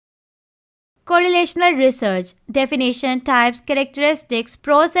Correlational research. Definition, types, characteristics,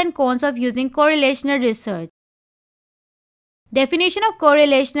 pros and cons of using correlational research. Definition of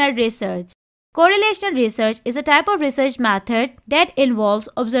correlational research. Correlational research is a type of research method that involves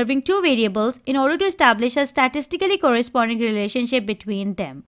observing two variables in order to establish a statistically corresponding relationship between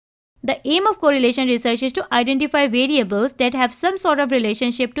them. The aim of correlation research is to identify variables that have some sort of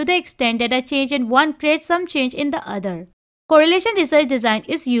relationship to the extent that a change in one creates some change in the other. Correlation research design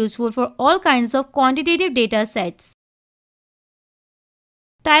is useful for all kinds of quantitative data sets.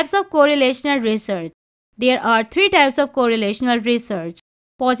 Types of correlational research. There are three types of correlational research: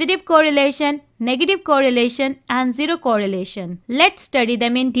 positive correlation, negative correlation, and zero correlation. Let's study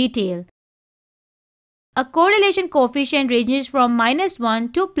them in detail. A correlation coefficient ranges from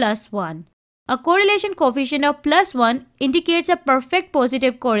 -1 to +1. A correlation coefficient of +1 indicates a perfect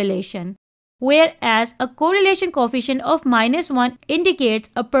positive correlation, whereas a correlation coefficient of -1 indicates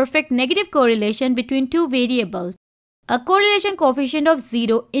a perfect negative correlation between two variables. A correlation coefficient of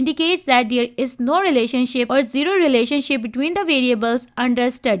 0 indicates that there is no relationship or zero relationship between the variables under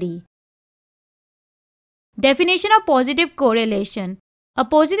study. Definition of positive correlation. A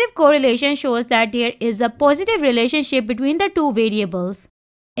positive correlation shows that there is a positive relationship between the two variables.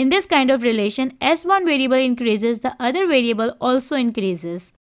 In this kind of relation, as one variable increases, the other variable also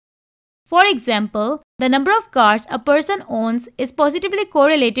increases. For example, the number of cars a person owns is positively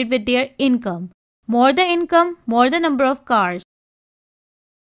correlated with their income. More the income, more the number of cars.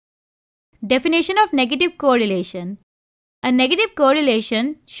 Definition of negative correlation. A negative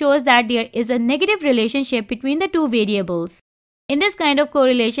correlation shows that there is a negative relationship between the two variables. In this kind of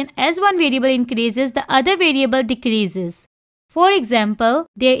correlation, as one variable increases, the other variable decreases. For example,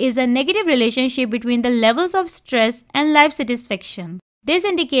 there is a negative relationship between the levels of stress and life satisfaction. This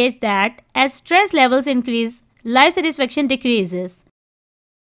indicates that as stress levels increase, life satisfaction decreases.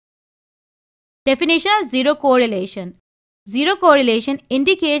 Definition of zero correlation. Zero correlation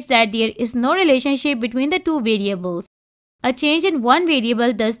indicates that there is no relationship between the two variables. A change in one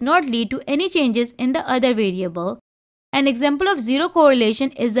variable does not lead to any changes in the other variable. An example of zero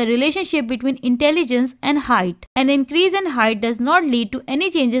correlation is the relationship between intelligence and height. An increase in height does not lead to any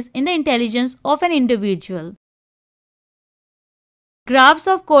changes in the intelligence of an individual. Graphs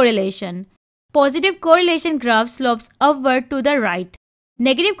of correlation. Positive correlation graph slopes upward to the right.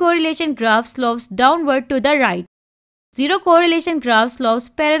 Negative correlation graph slopes downward to the right. Zero correlation graph slopes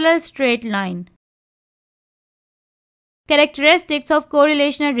parallel straight line. Characteristics of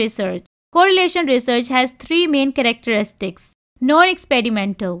correlational research. Correlation research has three main characteristics.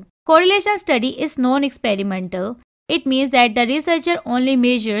 Non-experimental. Correlation study is non-experimental. It means that the researcher only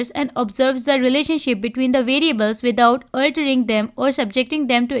measures and observes the relationship between the variables without altering them or subjecting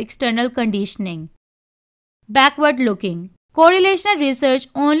them to external conditioning. Backward-looking. Correlational research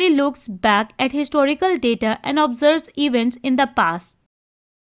only looks back at historical data and observes events in the past.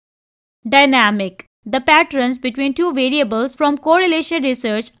 Dynamic. The patterns between two variables from correlation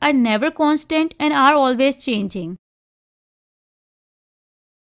research are never constant and are always changing.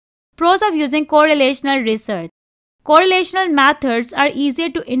 Pros of using correlational research. Correlational methods are easier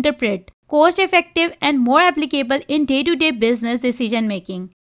to interpret, cost-effective, and more applicable in day-to-day business decision-making.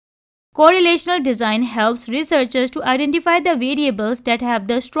 Correlational design helps researchers to identify the variables that have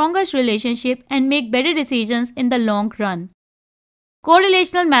the strongest relationship and make better decisions in the long run.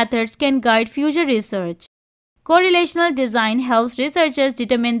 Correlational methods can guide future research. Correlational design helps researchers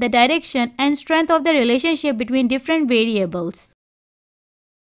determine the direction and strength of the relationship between different variables.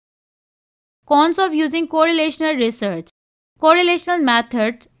 Cons of using correlational research. Correlational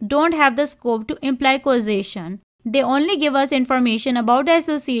methods don't have the scope to imply causation. They only give us information about the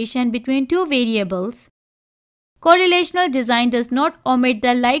association between two variables. Correlational design does not omit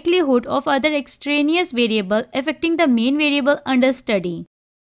the likelihood of other extraneous variables affecting the main variable under study.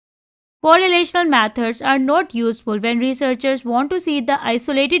 Correlational methods are not useful when researchers want to see the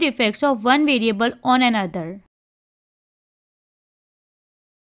isolated effects of one variable on another.